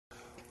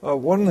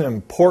One of the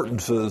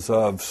importances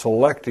of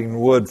selecting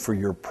wood for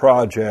your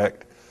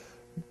project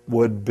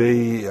would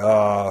be,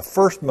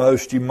 first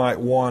most, you might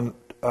want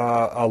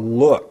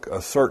a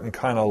certain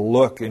kind of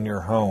look in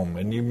your home,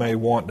 and you may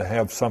want to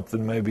have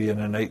something maybe in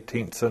an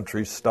 18th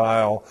century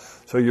style,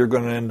 so you're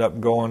going to end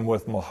up going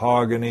with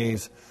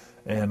mahoganies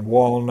and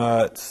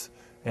walnuts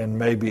and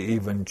maybe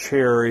even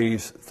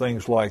cherries,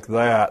 things like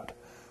that,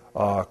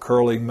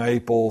 curly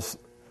maples,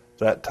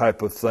 that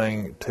type of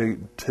thing,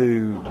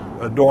 to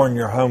adorn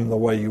your home the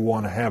way you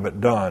want to have it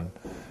done.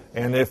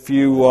 And if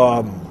you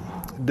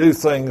do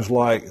things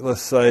like,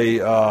 let's say,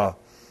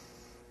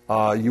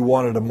 you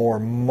wanted a more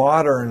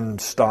modern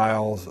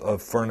styles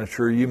of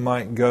furniture, you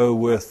might go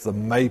with the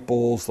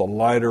maples, the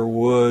lighter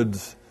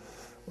woods,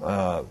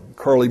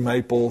 curly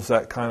maples,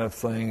 that kind of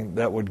thing.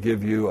 That would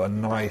give you a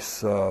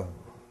nice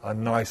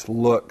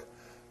look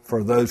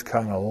for those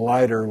kind of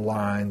lighter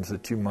lines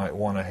that you might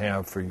want to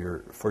have for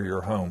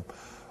your home.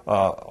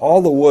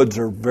 All the woods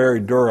are very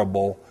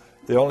durable.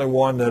 The only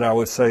one that I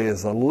would say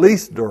is the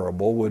least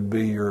durable would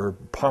be your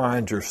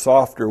pines, your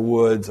softer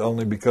woods,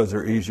 only because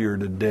they're easier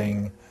to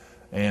ding.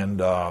 And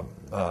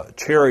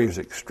cherry is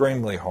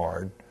extremely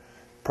hard,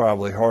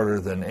 probably harder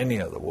than any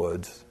of the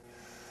woods.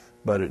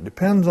 But it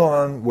depends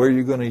on where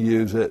you're going to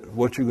use it,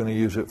 what you're going to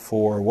use it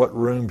for, what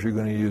rooms you're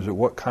going to use it,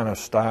 what kind of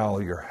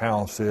style your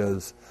house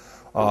is.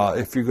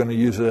 If you're going to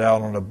use it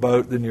out on a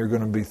boat, then you're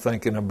going to be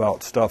thinking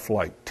about stuff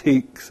like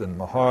teaks and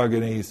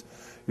mahoganies.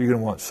 You're going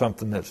to want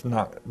something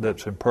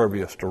that's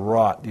impervious to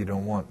rot. You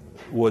don't want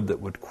wood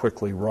that would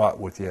quickly rot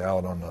with you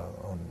out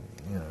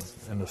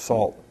in the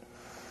salt.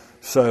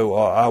 So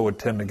I would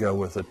tend to go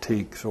with the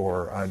teaks,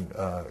 or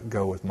I'd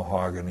go with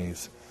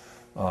mahoganies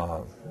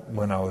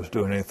when I was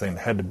doing anything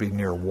that had to be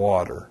near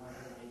water.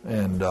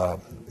 And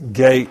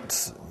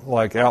gates,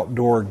 like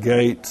outdoor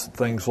gates,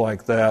 things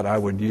like that, I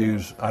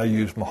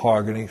use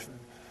mahogany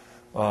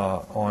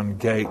on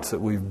gates that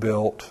we've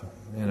built.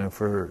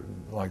 For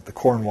like the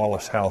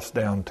Cornwallis house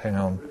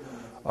downtown,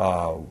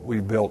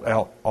 we built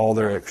out all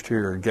their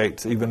exterior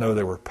gates. Even though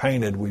they were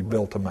painted, we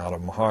built them out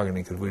of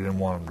mahogany because we didn't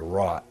want them to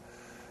rot.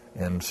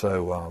 And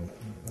so,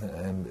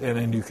 and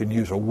then you can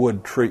use a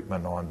wood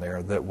treatment on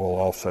there that will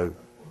also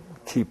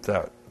keep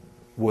that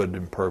wood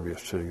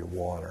impervious to your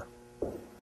water.